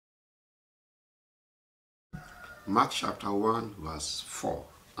Mark chapter 1 verse 4.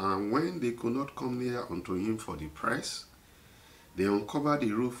 And when they could not come near unto him for the press, they uncovered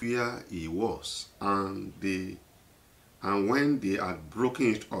the roof where he was, and when they had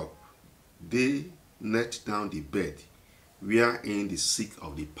broken it up, they let down the bed wherein the sick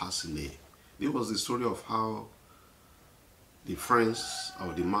of the palsy lay. This was the story of how the friends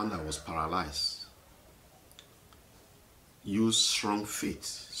of the man that was paralyzed used strong faith,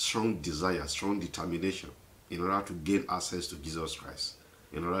 strong desire, strong determination in order to gain access to Jesus Christ,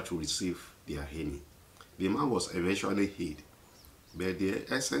 in order to receive their healing. The man was eventually healed. But the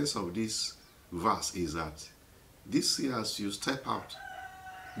essence of this verse is that this year, as you step out,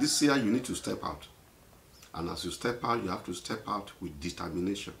 this year you need to step out. And as you step out, you have to step out with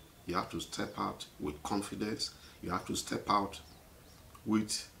determination. You have to step out with confidence. You have to step out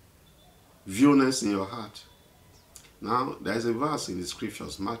with viewness in your heart. Now, there is a verse in the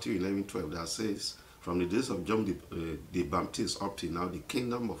scriptures, Matthew 11:12, that says, from the days of John the Baptist up till now, the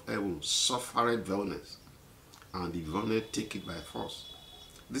kingdom of heaven suffered violence, and the violent take it by force.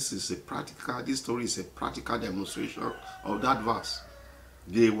 This story is a practical demonstration of that verse.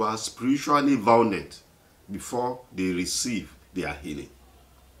 They were spiritually violent before they received their healing.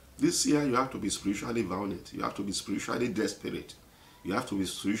 This year, you have to be spiritually violent. You have to be spiritually desperate. You have to be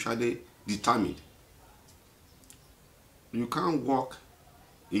spiritually determined. You can't walk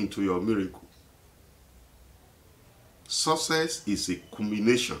into your miracle. Success is a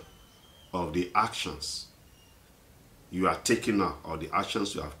culmination of the actions you are taking now, or the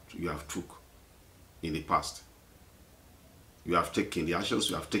actions you have took in the past. The actions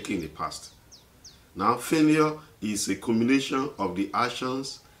you have taken in the past. Now, failure is a culmination of the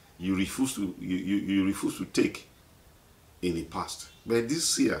actions you refuse to take in the past. But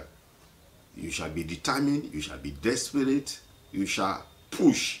this year, you shall be determined, you shall be desperate, you shall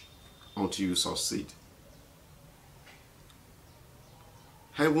push until you succeed.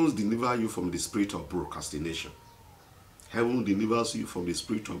 Heaven delivers you from the spirit of procrastination. Heaven delivers you from the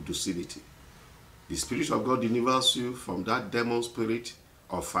spirit of docility. The Spirit of God delivers you from that demon spirit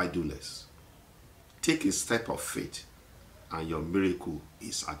of idleness. Take a step of faith, and your miracle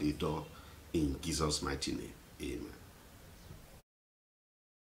is at the door in Jesus' mighty name. Amen.